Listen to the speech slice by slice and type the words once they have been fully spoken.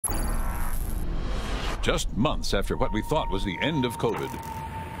just months after what we thought was the end of COVID.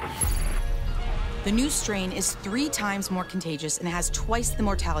 The new strain is 3 times more contagious and has twice the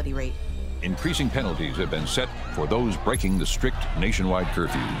mortality rate. Increasing penalties have been set for those breaking the strict nationwide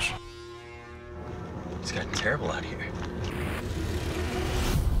curfews. It's gotten terrible out here.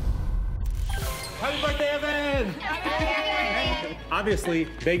 Happy birthday, Evan! Obviously,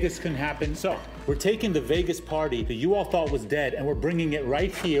 Vegas couldn't happen, so we're taking the Vegas party that you all thought was dead, and we're bringing it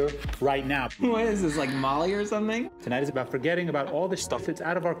right here, right now. What is this, like Molly or something? Tonight is about forgetting about all this stuff that's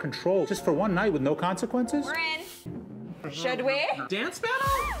out of our control, just for one night with no consequences. We're in. Should we? Dance battle?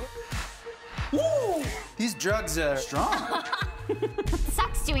 Woo! These drugs are strong.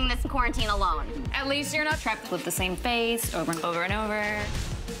 Sucks doing this in quarantine alone. At least you're not trapped with the same face over and over and over.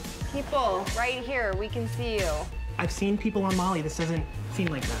 People, right here, we can see you. I've seen people on Molly. This doesn't seem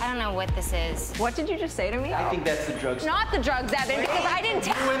like that. I don't know what this is. What did you just say to me? I think that's the drugs. Not the drugs, Evan, because I didn't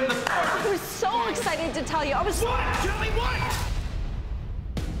tell you. Ruin the party. I was so excited to tell you. I was so... What? Tell me what?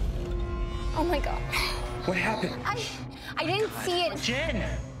 Oh my God. What happened? I didn't see it.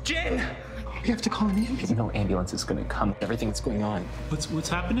 Jen! We have to call an ambulance. You know ambulance is gonna come. Everything that's going on. What's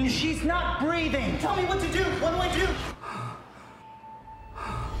happening? She's not breathing. Tell me what to do. What do I do?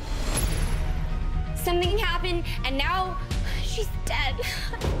 Something happened, and now she's dead.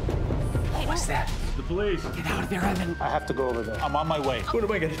 What was that? The police. Get out of there, Evan. I have to go over there. I'm on my way. What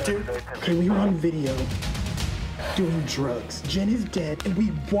am I gonna do? Okay, we were on video doing drugs. Jen is dead, and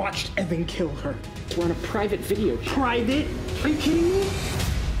we watched Evan kill her. We're on a private video. Private? Are you kidding me?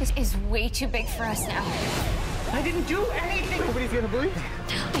 This is way too big for us now. I didn't do anything. Nobody's gonna breathe.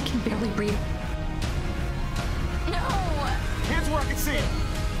 I can barely breathe. No! Hands where I can see it.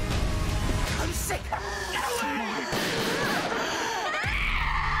 I'm sick. Get away!